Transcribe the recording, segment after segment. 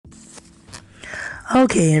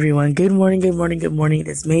Okay, everyone. Good morning, good morning, good morning. It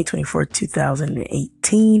is May 24th,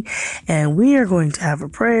 2018, and we are going to have a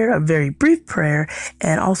prayer, a very brief prayer.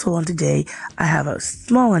 And also on today, I have a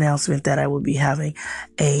small announcement that I will be having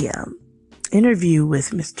a interview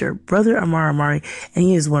with Mr. Brother Amar Amari, and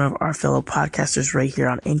he is one of our fellow podcasters right here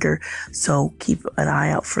on Anchor. So keep an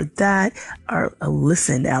eye out for that, or a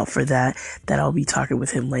listen out for that I'll be talking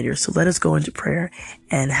with him later. So let us go into prayer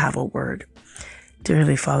and have a word. Dear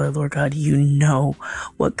Heavenly Father, Lord God, you know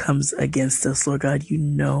what comes against us, Lord God. You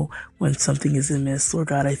know when something is amiss. Lord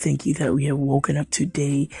God, I thank you that we have woken up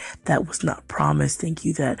today that was not promised. Thank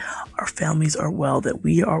you that our families are well, that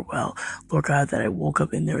we are well. Lord God, that I woke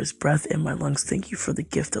up and there is breath in my lungs. Thank you for the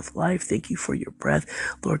gift of life. Thank you for your breath.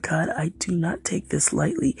 Lord God, I do not take this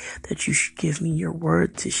lightly, that you should give me your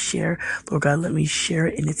word to share. Lord God, let me share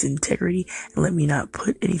it in its integrity and let me not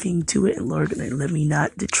put anything to it. And Lord, let me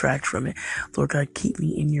not detract from it. Lord God, keep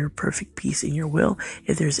me in your perfect peace, in your will.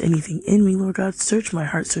 If there's anything in me, Lord God, search my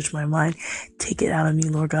heart, search my mind, take it out of me,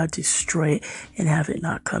 Lord God, destroy it and have it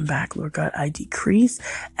not come back. Lord God, I decrease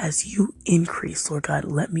as you increase. Lord God,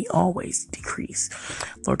 let me always decrease.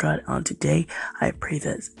 Lord God, on today, I pray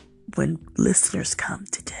that when listeners come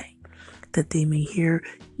today, that they may hear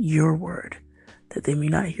your word, that they may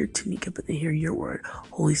not hear Tanika, but they hear your word.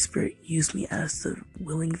 Holy Spirit, use me as the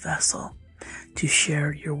willing vessel to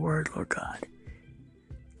share your word, Lord God.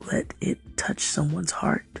 Let it touch someone's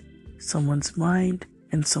heart, someone's mind,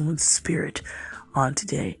 and someone's spirit on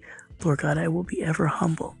today. Lord God, I will be ever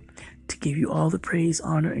humble to give you all the praise,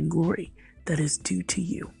 honor, and glory that is due to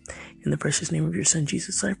you. In the precious name of your Son,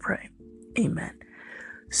 Jesus, I pray. Amen.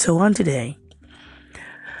 So on today,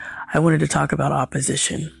 I wanted to talk about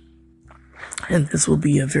opposition. And this will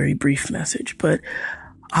be a very brief message, but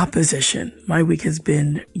opposition. My week has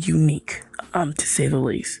been unique, to say the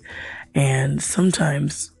least. And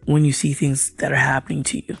sometimes when you see things that are happening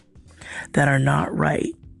to you that are not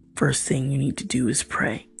right, first thing you need to do is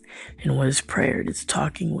pray. And what is prayer? It's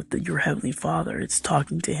talking with your Heavenly Father. It's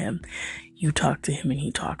talking to Him. You talk to Him and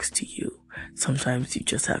He talks to you. Sometimes you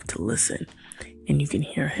just have to listen. And you can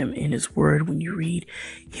hear Him in His Word. When you read,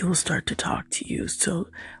 He will start to talk to you. So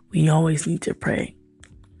we always need to pray.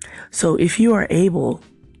 So if you are able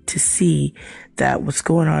to see that what's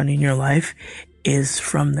going on in your life is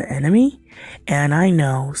from the enemy, and I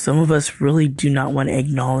know some of us really do not want to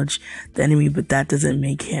acknowledge the enemy, but that doesn't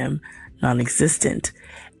make him non-existent.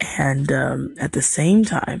 And at the same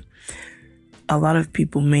time, a lot of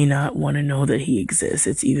people may not want to know that he exists.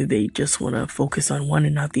 It's either they just want to focus on one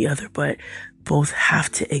and not the other, but both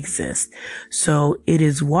have to exist. So it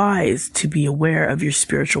is wise to be aware of your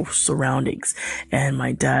spiritual surroundings. And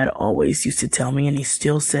my dad always used to tell me, and he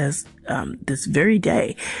still says this very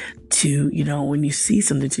day, to, when you see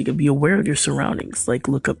something, to be aware of your surroundings. Like,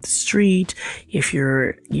 look up the street. If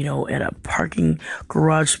you're, at a parking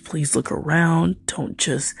garage, please look around. Don't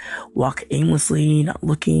just walk aimlessly, not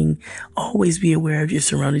looking. Always be aware of your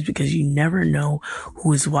surroundings, because you never know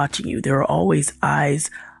who is watching you. There are always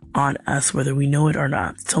eyes on us, whether we know it or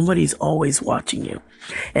not. Somebody's always watching you.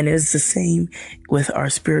 And it's the same with our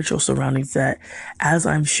spiritual surroundings, that as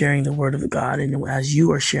I'm sharing the word of God, and as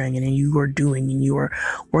you are sharing it, and you are doing, and you are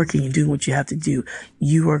working and doing what you have to do,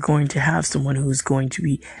 you are going to have someone who's going to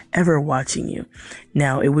be ever watching you.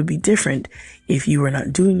 Now, it would be different if you were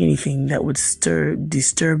not doing anything that would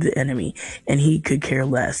disturb the enemy, and he could care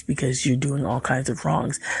less because you're doing all kinds of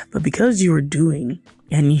wrongs. But because you are doing,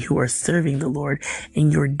 and you are serving the Lord,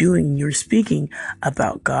 and you're speaking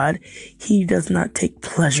about God, he does not take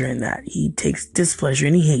pleasure in that. He takes displeasure,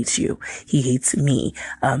 and he hates you. He hates me.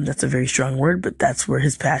 That's a very strong word, but that's where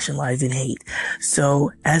his passion lies, in hate.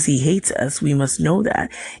 So as he hates us, we must know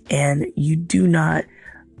that. And you do not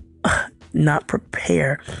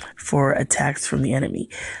prepare for attacks from the enemy.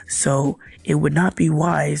 So it would not be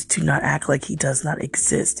wise to not act like he does not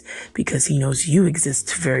exist, because he knows you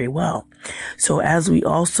exist very well. So as we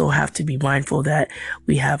also have to be mindful that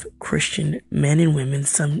we have Christian men and women,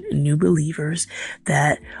 some new believers,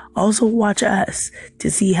 that also watch us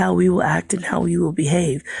to see how we will act and how we will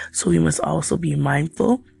behave. So we must also be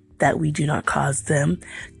mindful that we do not cause them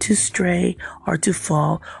to stray or to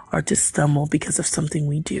fall or to stumble because of something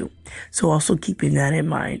we do. So also keeping that in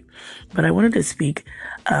mind. But I wanted to speak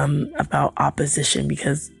about opposition,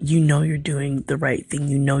 because you're doing the right thing.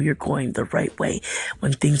 You're going the right way.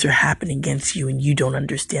 When things are happening against you and you don't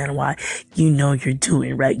understand why, you're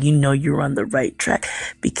doing right. You're on the right track,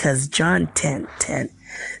 because John 10:10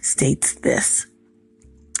 states this,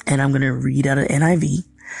 and I'm going to read out of NIV.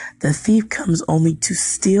 The thief comes only to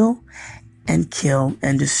steal and kill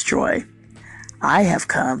and destroy. I have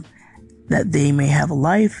come that they may have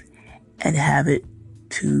life and have it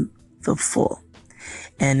to the full.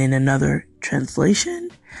 And in another translation,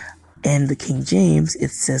 in the King James, it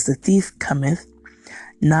says, the thief cometh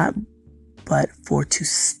not but for to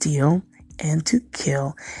steal and to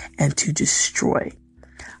kill and to destroy.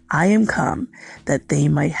 I am come that they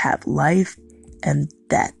might have life and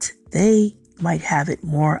that they might have it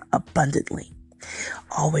more abundantly.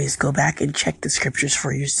 Always go back and check the scriptures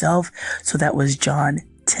for yourself. So that was John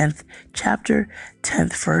 10th chapter,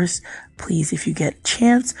 10th verse. Please, if you get a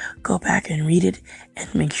chance, go back and read it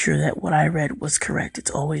and make sure that what I read was correct.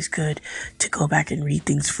 It's always good to go back and read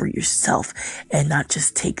things for yourself and not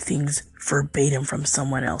just take things verbatim from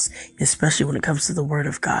someone else, especially when it comes to the word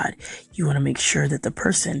of God. You want to make sure that the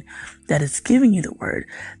person that is giving you the word,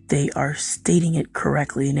 they are stating it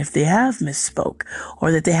correctly. And if they have misspoke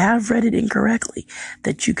or that they have read it incorrectly,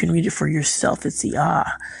 that you can read it for yourself and see,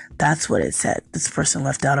 that's what it said. This person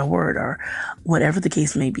left out a word, or whatever the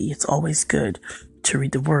case may be. It's always good to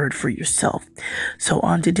read the word for yourself. So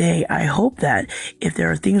on today, I hope that if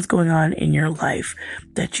there are things going on in your life,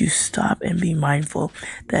 that you stop and be mindful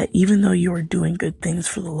that even though you are doing good things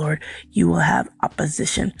for the Lord, you will have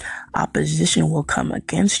opposition. Opposition will come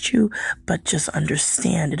against you, but just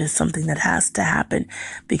understand it is something that has to happen,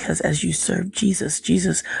 because as you serve Jesus,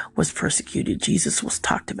 Jesus was persecuted. Jesus was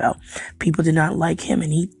talked about. People did not like him,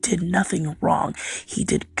 and he did nothing wrong. He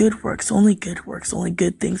did good works, only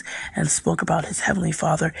good things, and spoke about his Heavenly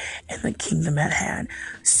Father and the kingdom at hand.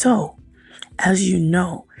 So, as you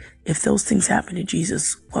know, if those things happen to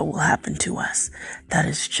Jesus, what will happen to us? That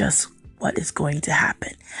is just what is going to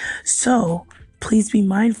happen. So, please be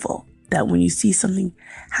mindful that when you see something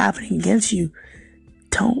happening against you,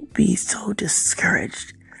 don't be so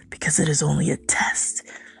discouraged, because it is only a test.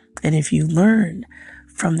 And if you learn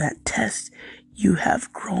from that test, you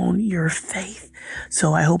have grown your faith.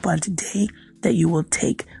 So I hope on today that you will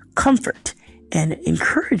take comfort and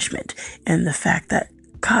encouragement in the fact that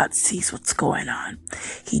God sees what's going on.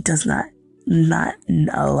 He does not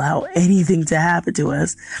allow anything to happen to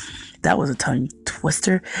us. That was a tongue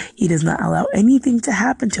twister. He does not allow anything to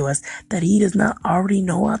happen to us that he does not already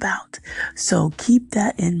know about. So keep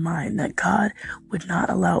that in mind, that God would not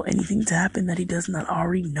allow anything to happen that he does not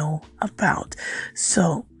already know about.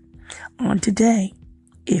 So on today,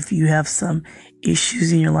 if you have some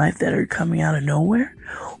issues in your life that are coming out of nowhere,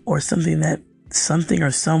 or something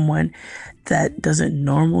or someone that doesn't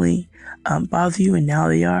normally bother you and now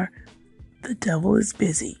they are, the devil is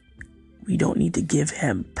busy. We don't need to give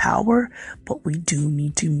him power, but we do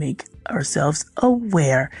need to make ourselves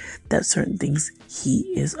aware that certain things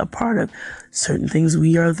he is a part of. Certain things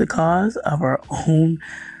we are the cause of our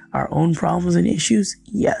own problems and issues,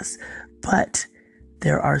 yes. But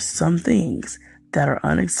there are some things that are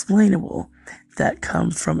unexplainable that come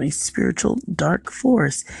from a spiritual dark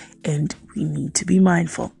force, and we need to be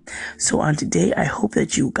mindful. So on today, I hope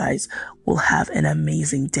that you guys will have an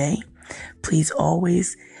amazing day. Please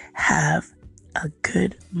always have a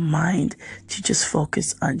good mind to just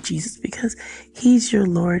focus on Jesus, because he's your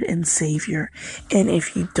Lord and Savior. And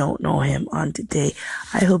if you don't know him on today,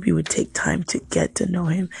 I hope you would take time to get to know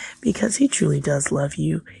him, because he truly does love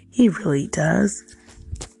you. He really does.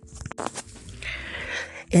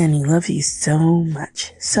 And he loves you so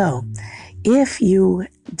much. So if you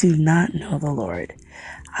do not know the Lord,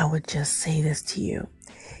 I would just say this to you.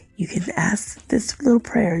 You can ask this little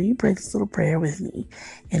prayer. You pray this little prayer with me.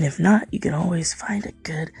 And if not, you can always find a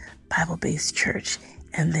good Bible-based church,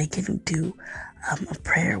 and they can do a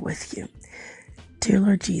prayer with you. Dear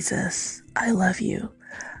Lord Jesus, I love you.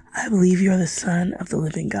 I believe you are the Son of the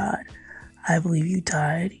living God. I believe you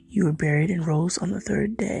died, you were buried, and rose on the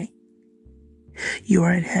third day. You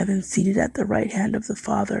are in heaven, seated at the right hand of the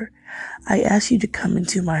Father. I ask you to come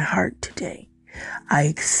into my heart today. I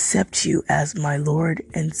accept you as my Lord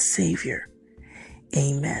and Savior.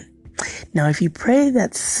 Amen. Now, if you pray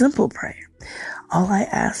that simple prayer, all I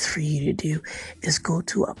ask for you to do is go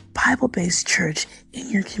to a Bible-based church in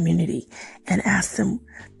your community and ask them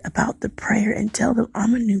about the prayer and tell them,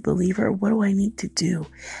 I'm a new believer. What do I need to do?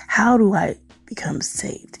 How do I become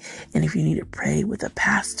saved? And if you need to pray with a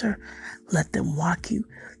pastor, let them walk you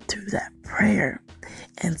through that prayer,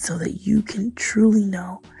 and so that you can truly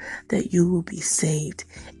know that you will be saved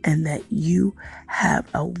and that you have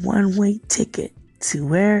a one-way ticket to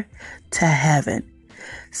where? To heaven.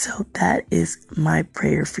 So that is my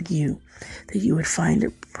prayer for you, that you would find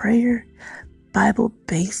a prayer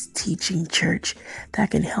Bible-based teaching church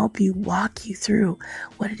that can help you, walk you through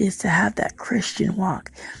what it is to have that Christian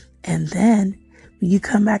walk. And then when you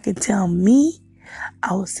come back and tell me,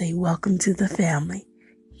 I will say, welcome to the family.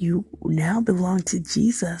 You now belong to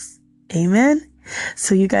Jesus. Amen.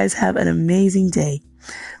 So you guys have an amazing day.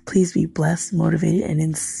 Please be blessed, motivated, and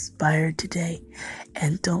inspired today.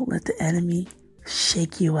 And don't let the enemy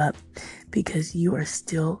shake you up, because you are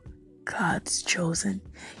still God's chosen.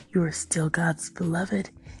 You are still God's beloved,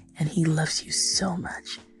 and He loves you so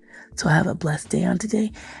much. So have a blessed day on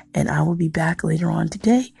today, and I will be back later on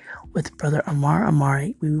today with Brother Amar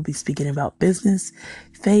Amari. We will be speaking about business,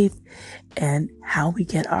 faith, and how we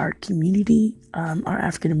get our community, our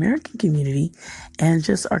African American community, and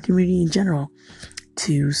just our community in general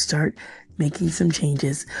to start making some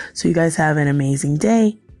changes. So you guys have an amazing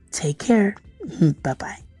day. Take care.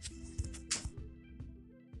 Bye-bye.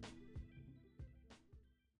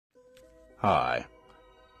 Hi,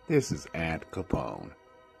 this is Aunt Capone.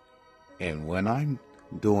 And when I'm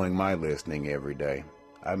doing my listening every day,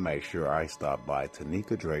 I make sure I stop by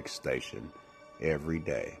Tanika Drake's station every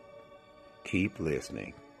day. Keep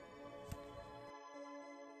listening.